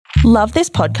Love this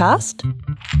podcast?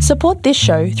 Support this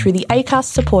show through the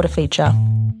Acast supporter feature.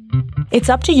 It's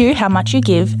up to you how much you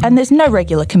give, and there's no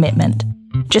regular commitment.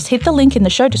 Just hit the link in the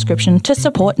show description to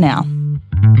support now.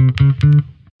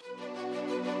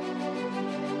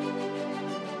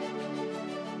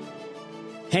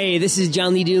 Hey, this is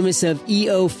John Lee Dumas of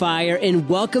EO Fire, and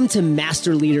welcome to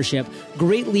Master Leadership.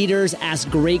 Great leaders ask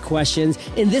great questions,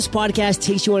 and this podcast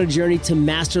takes you on a journey to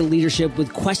master leadership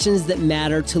with questions that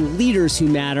matter to leaders who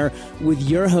matter with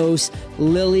your host,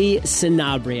 Lily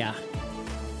Sanabria.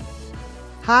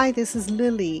 Hi, this is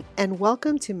Lily, and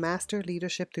welcome to Master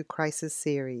Leadership Through Crisis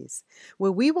series, where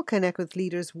we will connect with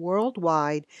leaders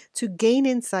worldwide to gain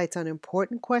insights on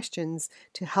important questions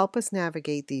to help us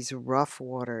navigate these rough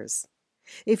waters.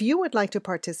 If you would like to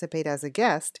participate as a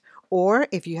guest, or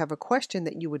if you have a question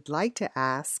that you would like to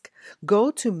ask,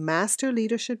 go to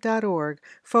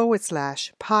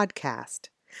masterleadership.org/podcast.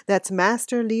 That's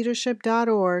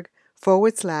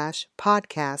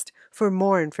masterleadership.org/podcast for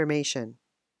more information.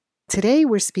 Today,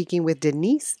 we're speaking with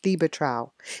Denise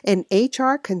Liebetrau, an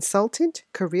HR consultant,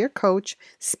 career coach,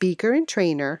 speaker, and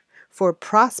trainer for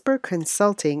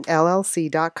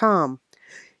ProsperConsultingLLC.com.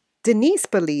 Denise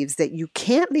believes that you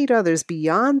can't lead others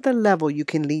beyond the level you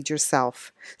can lead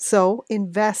yourself. So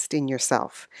invest in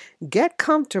yourself. Get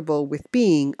comfortable with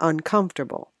being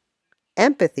uncomfortable.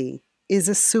 Empathy is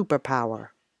a superpower.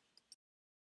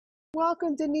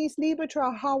 Welcome, Denise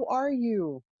Liebetrau. How are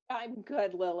you? I'm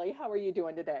good, Lily. How are you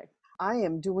doing today? I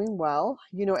am doing well.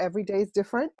 You know, every day is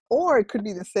different, or it could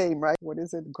be the same, right? What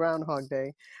is it? Groundhog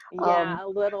Day. Yeah, a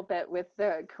little bit with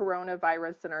the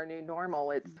coronavirus and our new normal.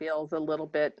 It feels a little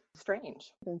bit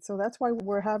strange. And so that's why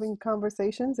we're having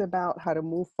conversations about how to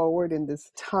move forward in this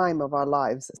time of our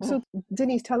lives. So,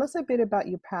 Denise, tell us a bit about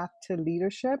your path to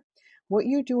leadership, what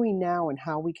you're doing now, and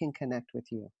how we can connect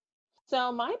with you.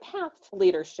 So my path to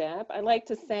leadership, I like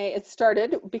to say it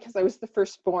started because I was the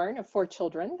firstborn of 4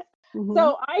 children. Mm-hmm.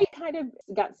 So I kind of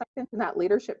got sucked into that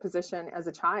leadership position as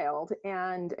a child.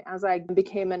 And as I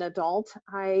became an adult,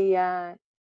 I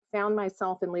found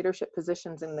myself in leadership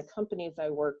positions in the companies I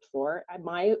worked for.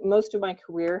 Most of my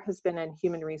career has been in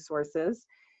human resources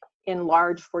in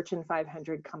large Fortune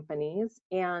 500 companies.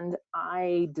 And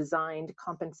I designed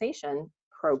compensation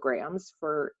programs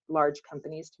for large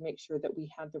companies to make sure that we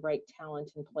had the right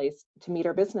talent in place to meet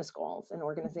our business goals and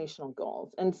organizational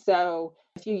goals. And so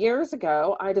a few years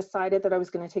ago, I decided that I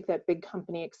was going to take that big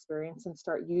company experience and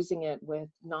start using it with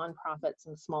nonprofits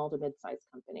and small to mid-sized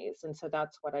companies. And so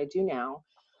that's what I do now.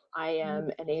 I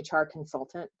am an HR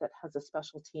consultant that has a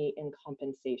specialty in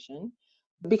compensation.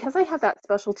 Because I have that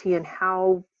specialty in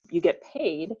how you get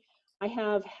paid, I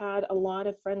have had a lot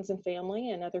of friends and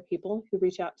family and other people who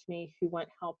reach out to me who want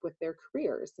help with their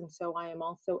careers. And so I am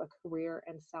also a career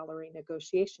and salary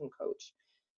negotiation coach.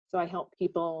 So I help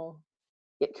people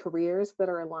get careers that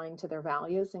are aligned to their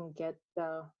values and get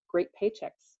great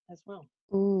paychecks as well.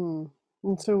 And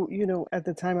so, you know, at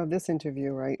the time of this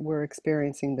interview, right, we're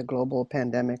experiencing the global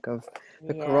pandemic of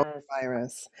the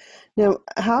coronavirus. Now,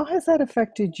 how has that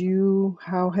affected you?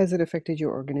 How has it affected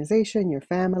your organization, your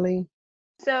family?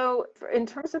 So in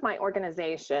terms of my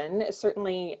organization,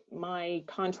 certainly my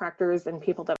contractors and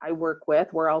people that I work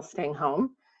with, we're all staying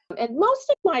home. And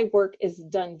most of my work is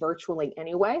done virtually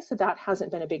anyway, so that hasn't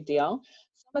been a big deal.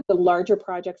 Some of the larger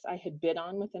projects I had bid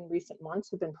on within recent months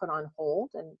have been put on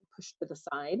hold and pushed to the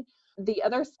side. The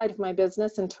other side of my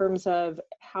business, in terms of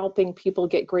helping people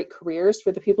get great careers,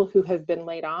 for the people who have been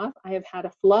laid off, I have had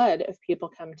a flood of people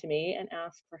come to me and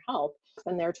ask for help.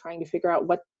 And they're trying to figure out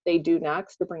what they do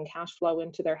next to bring cash flow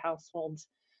into their households,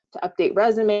 to update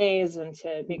resumes and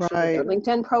to make sure that their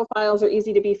LinkedIn profiles are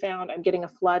easy to be found. I'm getting a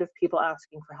flood of people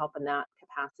asking for help in that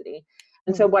capacity.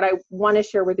 And so what I want to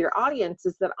share with your audience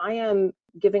is that I am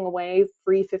giving away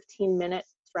free 15-minute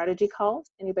strategy calls,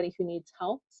 anybody who needs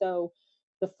help. So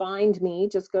to find me,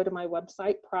 just go to my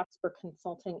website,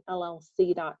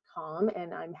 ProsperConsultingLLC.com,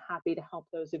 and I'm happy to help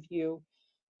those of you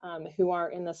who are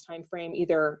in this time frame,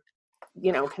 either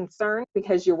concerned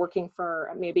because you're working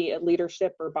for maybe a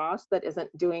leadership or boss that isn't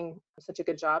doing such a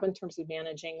good job in terms of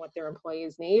managing what their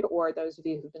employees need, or those of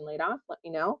you who've been laid off, let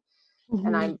me know.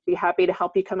 And I'd be happy to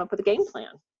help you come up with a game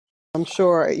plan. I'm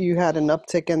sure you had an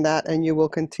uptick in that and you will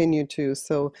continue to.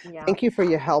 So thank you for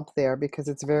your help there, because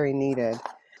it's very needed.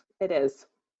 It is.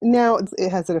 Now,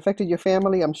 has it affected your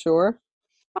family, I'm sure?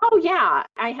 Oh, yeah.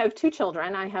 I have 2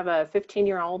 children. I have a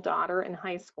 15-year-old daughter in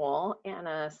high school and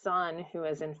a son who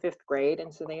is in 5th grade.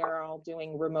 And so they are all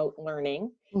doing remote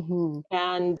learning.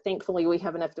 And thankfully, we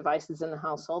have enough devices in the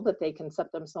household that they can set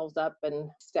themselves up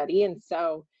and study. And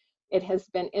so it has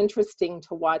been interesting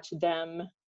to watch them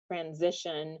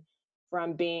transition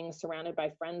From being surrounded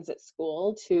by friends at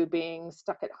school to being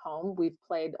stuck at home. We've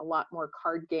played a lot more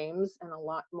card games and a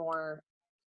lot more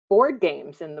board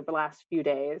games in the last few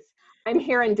days. I'm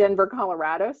here in Denver,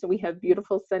 Colorado, so we have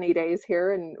beautiful sunny days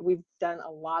here, and we've done a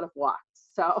lot of walks.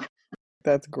 So,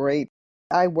 That's great.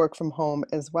 I work from home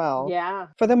as well yeah,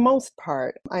 for the most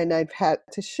part, and I've had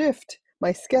to shift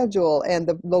my schedule and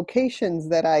the locations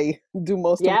that I do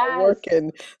most of my yes, work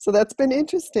in. So that's been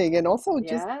interesting. And also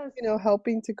just, yes,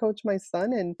 helping to coach my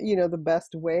son and, the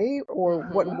best way or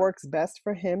what hmm works best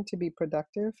for him to be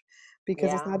productive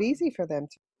because it's yeah. not easy for them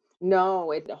to.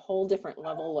 No, it's a whole different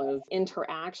level of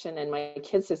interaction. And my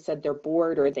kids have said they're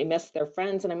bored or they miss their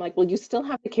friends. And I'm like, well, you still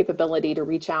have the capability to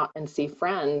reach out and see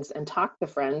friends and talk to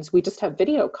friends. We just have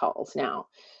video calls now.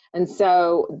 And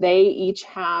so they each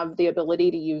have the ability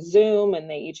to use Zoom and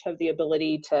they each have the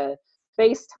ability to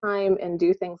FaceTime and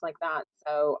do things like that.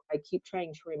 So I keep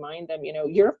trying to remind them,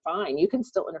 you're fine. You can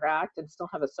still interact and still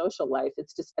have a social life.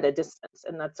 It's just at a distance,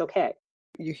 and that's okay.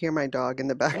 You hear my dog in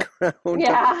the background,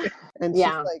 Yeah. and she's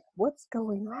Yeah. like, "What's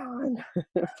going on?"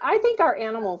 I think our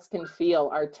animals can feel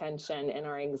our tension and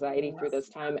our anxiety through Yes. this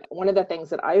time. One of the things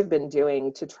that I've been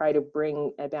doing to try to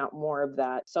bring about more of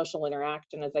that social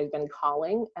interaction is I've been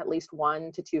calling at least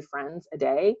 1 to 2 friends a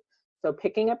day. So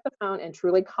picking up the phone and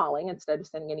truly calling instead of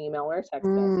sending an email or a text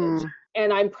message. Mm,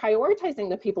 And I'm prioritizing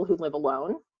the people who live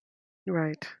alone.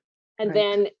 right, And right.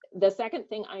 then the second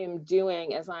thing I am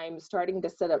doing is I'm starting to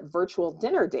set up virtual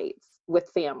dinner dates with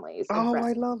families and Oh, I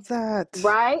friends. love that.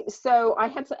 Right. So I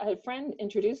had a friend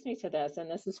introduced me to this,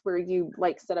 and this is where you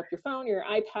set up your phone, your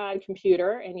iPad,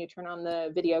 computer, and you turn on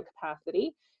the video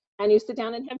capacity and you sit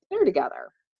down and have dinner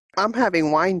together. I'm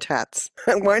having wine chats,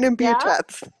 wine and beer Yeah.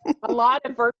 chats. A lot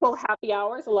of virtual happy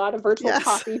hours, a lot of virtual Yes.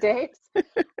 coffee dates.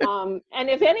 And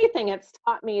if anything, it's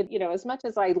taught me, as much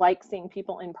as I like seeing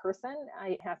people in person,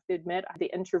 I have to admit the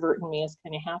introvert in me is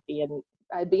kind of happy, and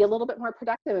I'd be a little bit more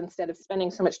productive instead of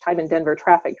spending so much time in Denver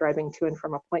traffic driving to and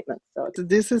from appointments. So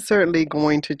This is certainly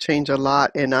going to change a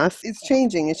lot in us. It's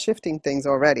changing, it's shifting things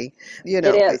already. it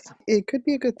is. It could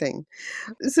be a good thing.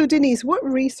 So, Denise, what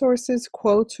resources,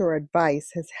 quotes, or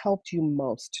advice has helped you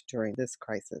most during this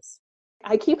crisis?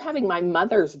 I keep having my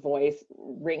mother's voice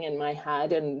ring in my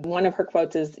head. And one of her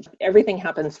quotes is, everything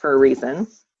happens for a reason.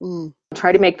 Mm,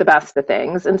 Try to make the best of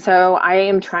things. And so I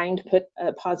am trying to put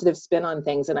a positive spin on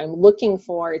things. And I'm looking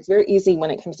for, it's very easy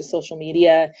when it comes to social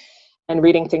media and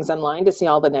reading things online to see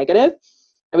all the negative.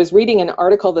 I was reading an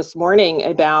article this morning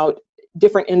about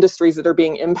different industries that are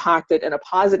being impacted in a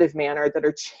positive manner that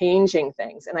are changing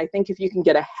things. And I think if you can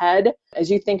get ahead as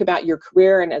you think about your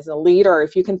career and as a leader,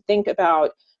 if you can think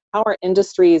about how our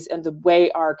industries and the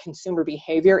way our consumer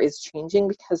behavior is changing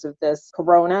because of this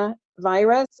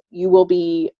coronavirus, you will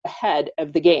be ahead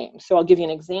of the game. So I'll give you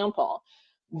an example.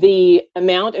 The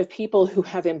amount of people who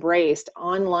have embraced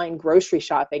online grocery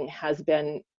shopping has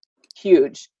been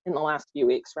huge in the last few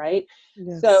weeks, right?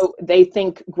 yes. So they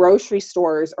think grocery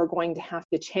stores are going to have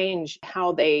to change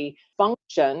how they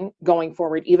function going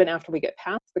forward, even after we get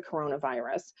past the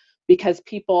coronavirus, because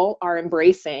people are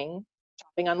embracing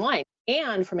shopping online.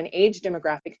 And from an age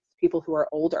demographic, people who are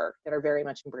older that are very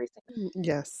much embracing it.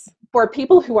 Yes. For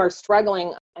people who are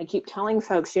struggling, I keep telling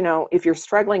folks, if you're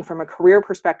struggling from a career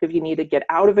perspective, you need to get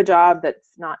out of a job that's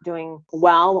not doing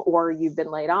well or you've been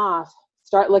laid off.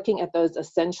 Start looking at those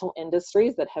essential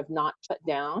industries that have not shut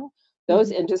down.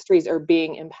 Those industries are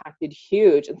being impacted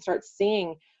huge, and start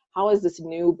seeing how is this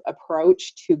new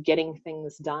approach to getting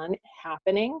things done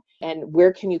happening, and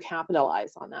where can you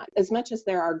capitalize on that? As much as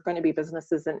there are going to be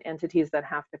businesses and entities that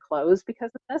have to close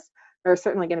because of this, there are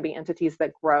certainly going to be entities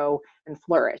that grow and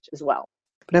flourish as well.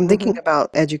 But I'm thinking Mhm. about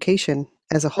education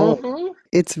as a whole. Mhm.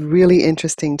 It's really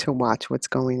interesting to watch what's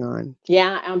going on.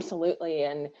 Yeah, absolutely.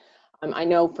 And I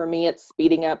know for me, it's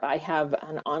speeding up. I have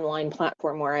an online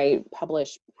platform where I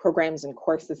publish programs and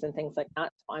courses and things like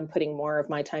that. So I'm putting more of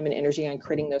my time and energy on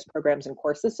creating those programs and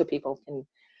courses so people can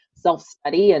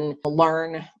self-study and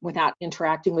learn without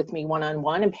interacting with me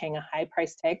one-on-one and paying a high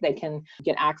price tag. They can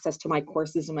get access to my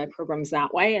courses and my programs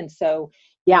that way. And so,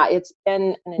 yeah, it's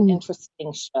been an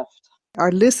interesting shift.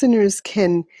 Our listeners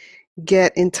can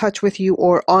get in touch with you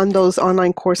or on those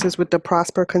online courses with the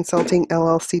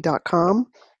prosperconsultingllc.com.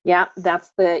 Yeah,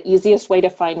 that's the easiest way to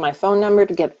find my phone number,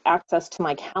 to get access to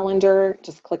my calendar.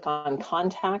 Just click on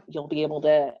contact. You'll be able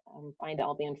to find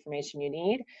all the information you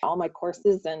need, all my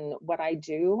courses and what I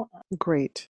do.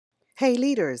 Great. Hey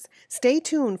leaders, stay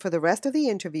tuned for the rest of the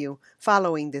interview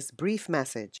following this brief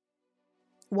message.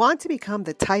 Want to become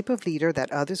the type of leader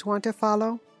that others want to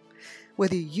follow?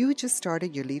 Whether you just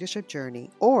started your leadership journey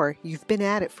or you've been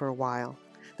at it for a while,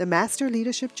 The Master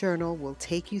Leadership Journal will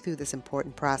take you through this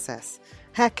important process.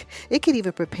 Heck, it could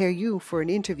even prepare you for an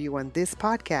interview on this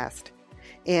podcast.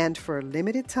 And for a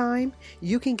limited time,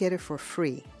 you can get it for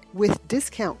free with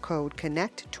discount code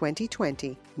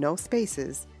CONNECT2020, no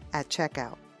spaces, at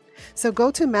checkout. So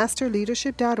go to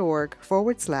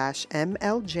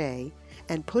masterleadership.org/MLJ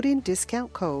and put in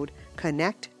discount code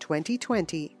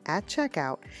CONNECT2020 at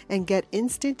checkout and get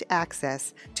instant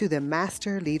access to the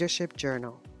Master Leadership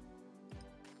Journal.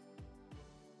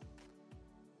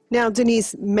 Now,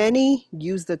 Denise, many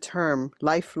use the term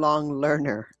lifelong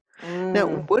learner. Now,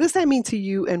 what does that mean to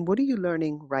you, and what are you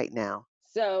learning right now?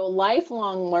 So,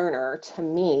 lifelong learner to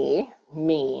me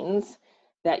means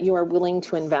that you are willing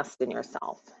to invest in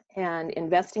yourself. And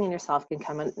investing in yourself can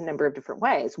come in a number of different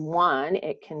ways. One,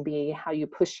 it can be how you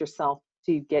push yourself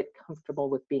to get comfortable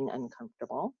with being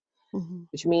uncomfortable,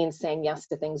 which means saying yes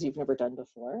to things you've never done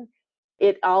before.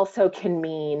 It also can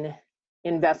mean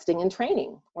investing in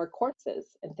training or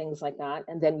courses and things like that,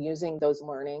 and then using those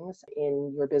learnings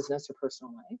in your business or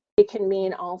personal life. It can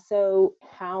mean also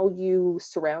how you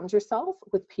surround yourself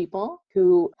with people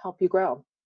who help you grow.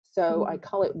 So I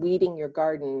call it weeding your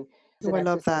garden. Oh, I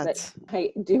love that.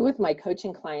 I do with my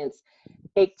coaching clients.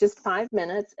 Take just 5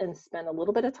 minutes and spend a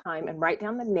little bit of time and write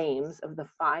down the names of the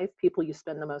 5 people you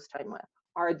spend the most time with.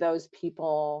 Are those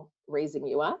people raising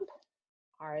you up?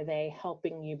 Are they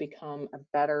helping you become a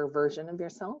better version of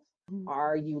yourself?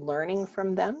 Are you learning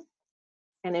from them?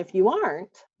 And if you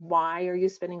aren't, why are you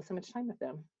spending so much time with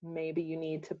them? Maybe you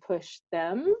need to push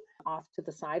them off to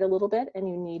the side a little bit, and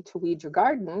you need to weed your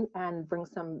garden and bring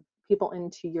some people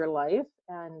into your life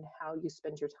and how you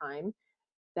spend your time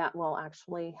that will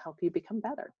actually help you become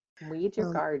better. Weed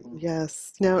your garden.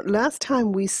 Yes. Now, last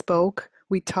time we spoke,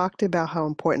 we talked about how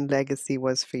important legacy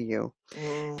was for you.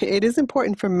 It is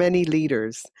important for many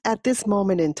leaders. At this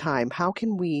moment in time, how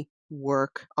can we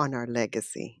work on our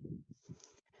legacy?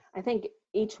 I think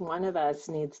each one of us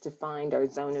needs to find our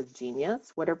zone of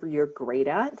genius, whatever you're great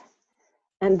at,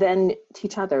 and then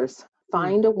teach others.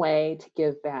 Find a way to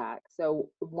give back. So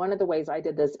one of the ways I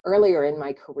did this earlier in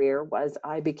my career was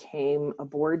I became a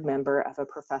board member of a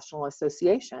professional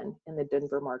association in the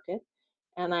Denver market,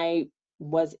 and I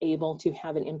was able to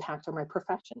have an impact on my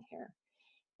profession here.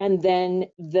 And then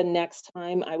the next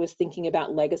time I was thinking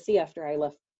about legacy after I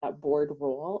left that board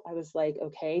role, I was like,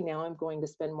 okay, now I'm going to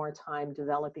spend more time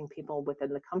developing people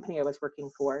within the company I was working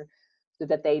for so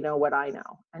that they know what I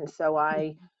know. And so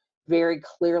I very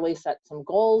clearly set some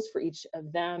goals for each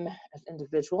of them as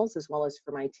individuals as well as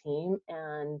for my team,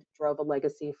 and drove a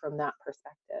legacy from that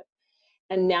perspective.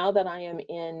 And now that I am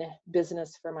in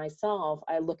business for myself,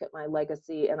 I look at my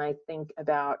legacy and I think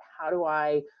about how do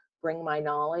I bring my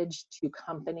knowledge to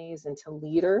companies and to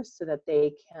leaders so that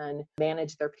they can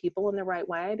manage their people in the right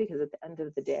way, because at the end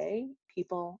of the day,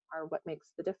 people are what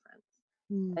makes the difference.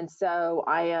 And so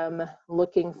I am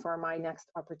looking for my next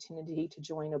opportunity to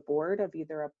join a board of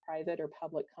either a private or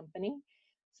public company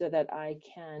so that I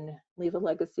can leave a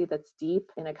legacy that's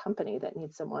deep in a company that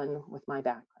needs someone with my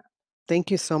background. Thank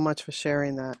you so much for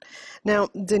sharing that. Now,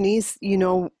 Denise, you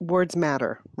know, words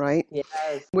matter, right?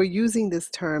 Yes. We're using this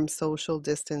term social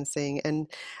distancing, and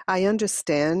I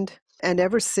understand. And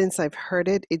ever since I've heard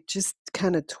it, it just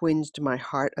kind of twinged my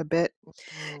heart a bit.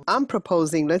 I'm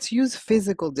proposing let's use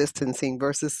physical distancing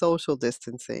versus social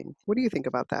distancing. What do you think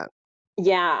about that?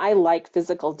 Yeah, I like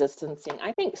physical distancing.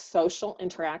 I think social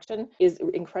interaction is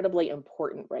incredibly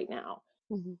important right now,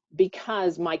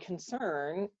 because my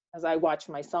concern as I watch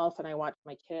myself and I watch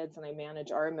my kids and I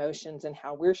manage our emotions and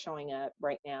how we're showing up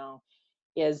right now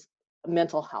is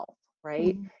mental health,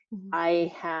 right?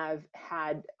 I have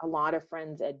had a lot of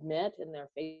friends admit in their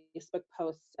Facebook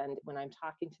posts and when I'm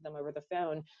talking to them over the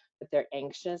phone that they're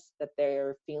anxious, that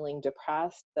they're feeling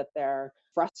depressed, that they're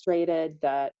frustrated,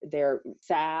 that they're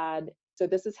sad. So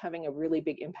this is having a really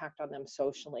big impact on them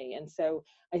socially. And so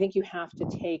I think you have to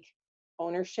take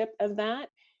ownership of that.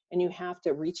 And you have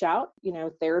to reach out,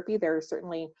 therapy. There are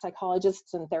certainly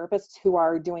psychologists and therapists who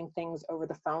are doing things over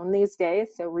the phone these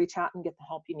days. So reach out and get the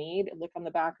help you need. Look on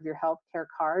the back of your healthcare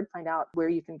card, find out where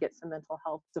you can get some mental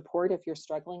health support if you're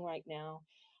struggling right now.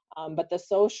 But the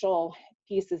social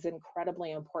piece is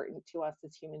incredibly important to us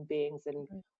as human beings. And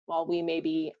while we may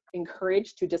be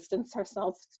encouraged to distance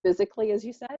ourselves physically, as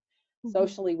you said,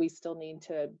 socially, we still need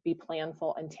to be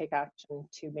planful and take action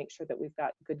to make sure that we've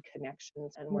got good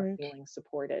connections and we're feeling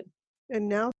supported. And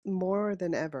now more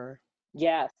than ever.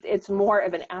 Yes, it's more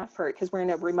of an effort because we're in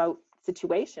a remote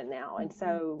situation now. And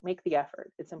so make the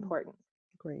effort. It's important.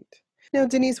 Great. Now,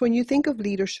 Denise, when you think of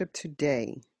leadership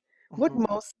today, what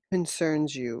most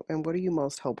concerns you and what are you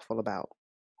most hopeful about?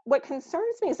 What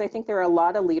concerns me is I think there are a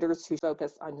lot of leaders who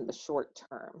focus on the short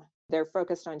term. They're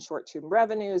focused on short-term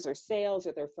revenues or sales,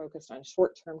 or they're focused on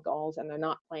short-term goals, and they're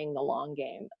not playing the long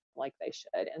game like they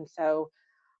should. And so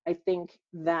I think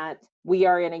that we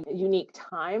are in a unique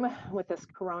time with this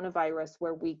coronavirus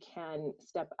where we can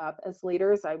step up as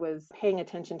leaders. I was paying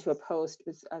attention to a post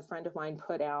a friend of mine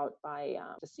put out by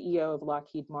the CEO of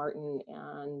Lockheed Martin,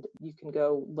 and you can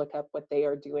go look up what they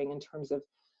are doing in terms of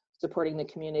supporting the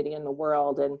community in the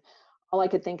world. And all I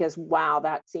could think is, wow,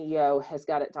 that CEO has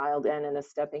got it dialed in and is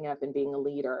stepping up and being a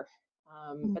leader.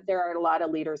 But there are a lot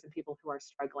of leaders and people who are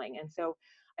struggling. And so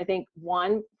I think,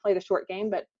 one, play the short game,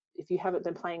 but if you haven't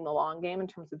been playing the long game in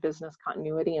terms of business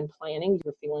continuity and planning,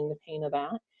 you're feeling the pain of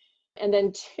that. And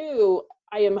then two,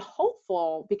 I am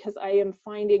hopeful because I am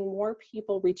finding more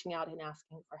people reaching out and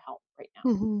asking for help right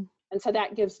now. Mm-hmm. And so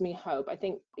that gives me hope. I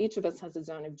think each of us has a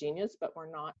zone of genius, but we're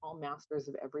not all masters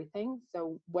of everything.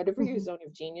 So whatever your zone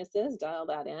of genius is, dial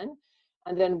that in.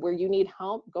 And then where you need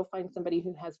help, go find somebody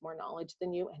who has more knowledge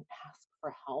than you and ask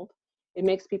for help. It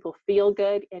makes people feel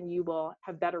good, and you will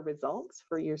have better results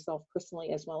for yourself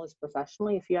personally as well as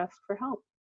professionally if you ask for help.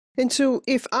 And so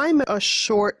if I'm a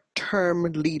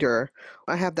short-term leader,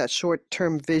 I have that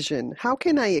short-term vision, how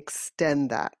can I extend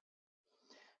that?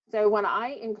 So what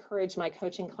I encourage my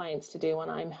coaching clients to do when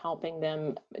I'm helping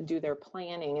them do their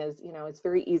planning is, it's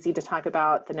very easy to talk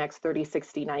about the next 30,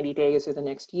 60, 90 days or the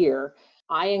next year.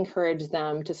 I encourage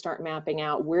them to start mapping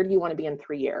out, where do you want to be in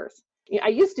 3 years? I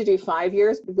used to do 5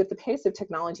 years. With the pace of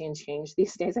technology and change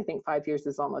these days, I think 5 years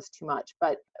is almost too much.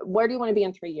 But where do you want to be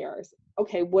in 3 years?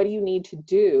 Okay, what do you need to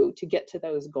do to get to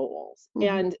those goals?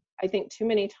 And I think too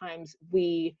many times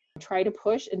we try to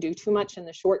push and do too much in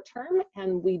the short term,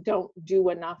 and we don't do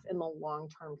enough in the long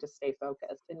term to stay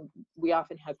focused. And we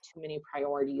often have too many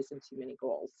priorities and too many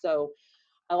goals. So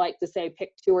I like to say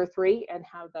pick 2 or 3 and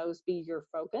have those be your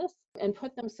focus, and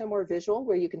put them somewhere visual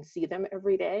where you can see them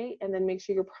every day. And then make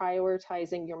sure you're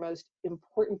prioritizing your most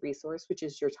important resource, which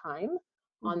is your time,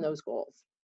 on those goals.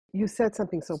 You said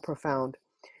something so profound.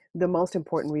 The most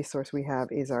important resource we have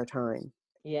is our time.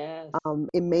 Yes.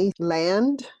 It may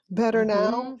land better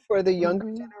now for the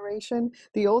younger generation.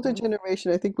 The older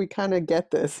generation, I think we kind of get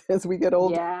this as we get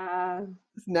older. Yeah.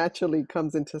 This naturally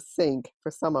comes into sync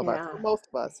for some of us, for most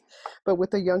of us. But with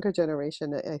the younger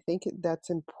generation, I think that's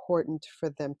important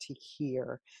for them to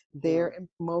hear. Their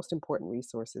most important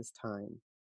resource is time.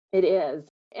 It is.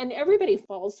 And everybody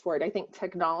falls for it. I think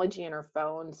technology and our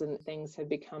phones and things have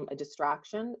become a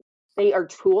distraction. They are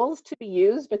tools to be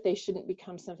used, but they shouldn't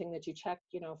become something that you check,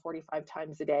 45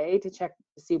 times a day to check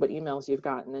to see what emails you've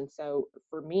gotten. And so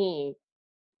for me,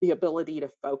 the ability to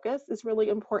focus is really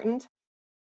important.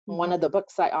 One of the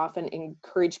books I often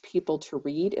encourage people to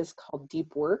read is called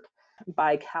Deep Work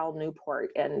by Cal Newport.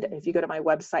 And if you go to my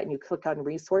website and you click on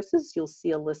resources, you'll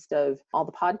see a list of all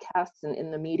the podcasts and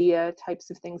in the media types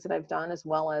of things that I've done, as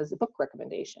well as book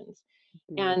recommendations.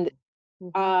 And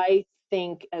I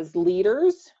think as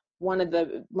leaders, one of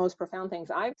the most profound things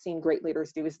I've seen great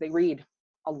leaders do is they read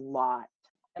a lot.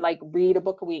 Like, read a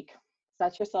book a week.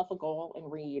 Set yourself a goal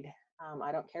and read.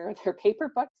 I don't care if they're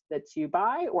paper books that you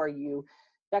buy or you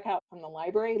check out from the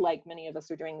library, like many of us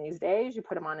are doing these days. You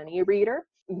put them on an e-reader,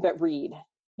 but read.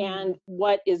 And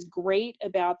what is great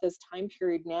about this time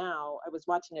period now, I was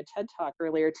watching a TED Talk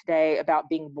earlier today about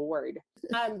being bored.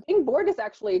 Being bored is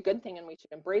actually a good thing, and we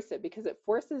should embrace it because it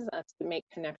forces us to make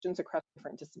connections across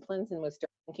different disciplines, and we'll start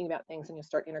thinking about things and you'll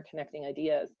start interconnecting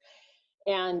ideas.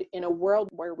 And in a world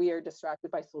where we are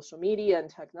distracted by social media and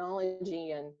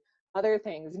technology and other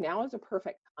things, now is a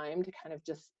perfect time to kind of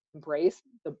just embrace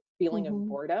the feeling of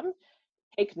boredom.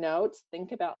 Take notes,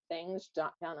 think about things,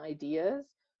 jot down ideas,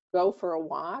 go for a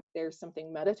walk. There's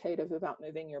something meditative about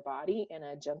moving your body in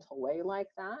a gentle way like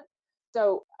that.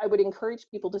 So I would encourage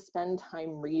people to spend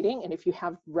time reading. And if you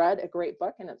have read a great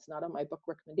book and it's not on my book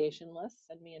recommendation list,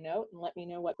 send me a note and let me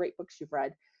know what great books you've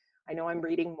read. I know I'm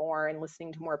reading more and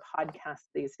listening to more podcasts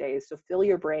these days. So fill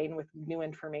your brain with new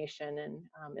information, and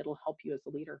it'll help you as a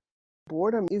leader.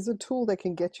 Boredom is a tool that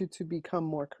can get you to become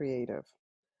more creative.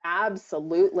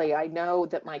 Absolutely. I know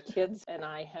that my kids and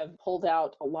I have pulled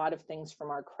out a lot of things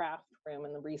from our craft room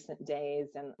in the recent days,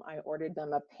 and I ordered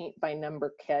them a paint by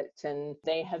number kit, and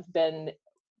they have been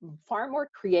far more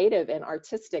creative and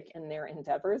artistic in their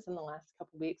endeavors in the last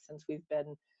couple of weeks since we've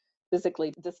been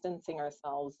physically distancing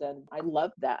ourselves. And I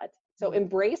love that. So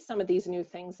embrace some of these new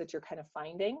things that you're kind of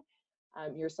finding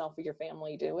yourself or your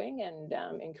family doing,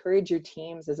 and encourage your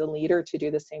teams as a leader to do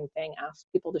the same thing. Ask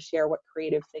people to share what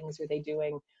creative things are they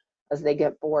doing as they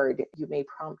get bored. You may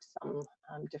prompt some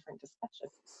different discussion.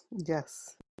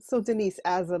 Yes. So Denise,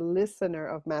 as a listener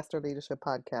of Master Leadership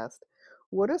Podcast,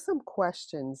 what are some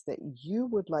questions that you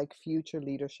would like future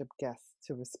leadership guests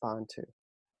to respond to?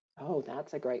 Oh,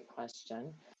 that's a great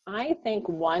question. I think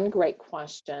one great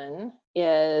question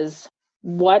is,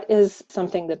 what is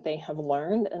something that they have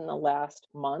learned in the last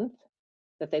month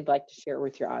that they'd like to share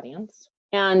with your audience?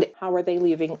 And how are they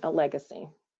leaving a legacy?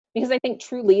 Because I think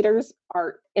true leaders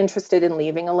are interested in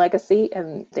leaving a legacy,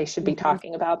 and they should be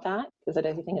talking about that, because I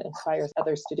think it inspires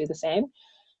others to do the same.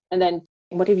 And then,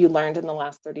 what have you learned in the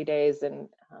last 30 days? And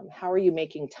how are you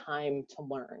making time to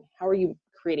learn? How are you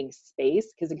creating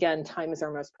space? Because again, time is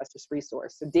our most precious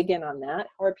resource. So dig in on that.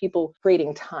 How are people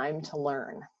creating time to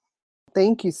learn?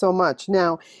 Thank you so much.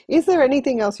 Now, is there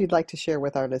anything else you'd like to share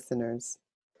with our listeners?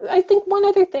 I think one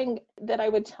other thing that I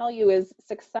would tell you is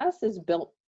success is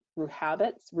built through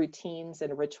habits, routines,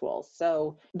 and rituals.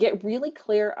 So get really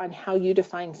clear on how you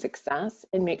define success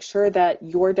and make sure that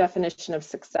your definition of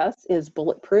success is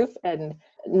bulletproof and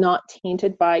not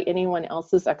tainted by anyone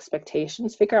else's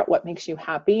expectations. Figure out what makes you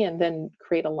happy and then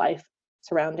create a life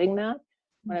surrounding that.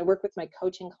 When I work with my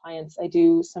coaching clients, I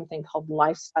do something called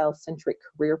lifestyle-centric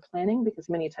career planning, because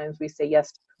many times we say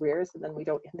yes to careers and then we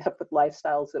don't end up with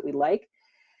lifestyles that we like.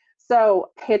 So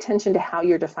pay attention to how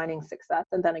you're defining success.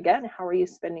 And then again, how are you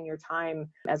spending your time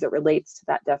as it relates to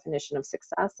that definition of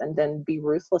success? And then be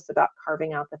ruthless about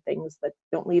carving out the things that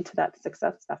don't lead to that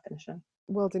success definition.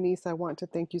 Well, Denise, I want to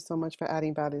thank you so much for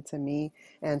adding value to me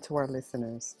and to our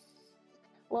listeners.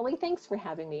 Lily, thanks for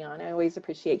having me on. I always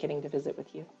appreciate getting to visit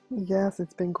with you. Yes,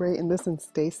 it's been great. And listen,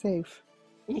 stay safe.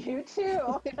 You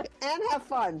too. And have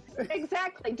fun.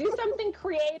 Exactly. Do something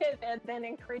creative and then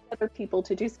encourage other people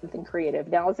to do something creative.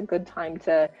 Now is a good time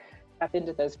to tap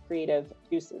into those creative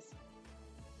juices.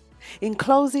 In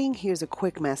closing, here's a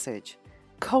quick message.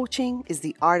 Coaching is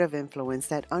the art of influence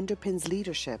that underpins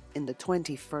leadership in the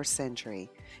 21st century.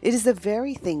 It is the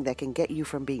very thing that can get you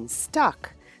from being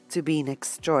stuck to being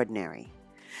extraordinary.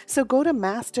 So go to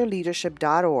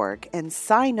masterleadership.org and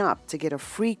sign up to get a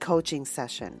free coaching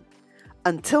session.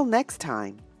 Until next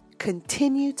time,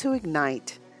 continue to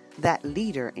ignite that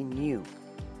leader in you.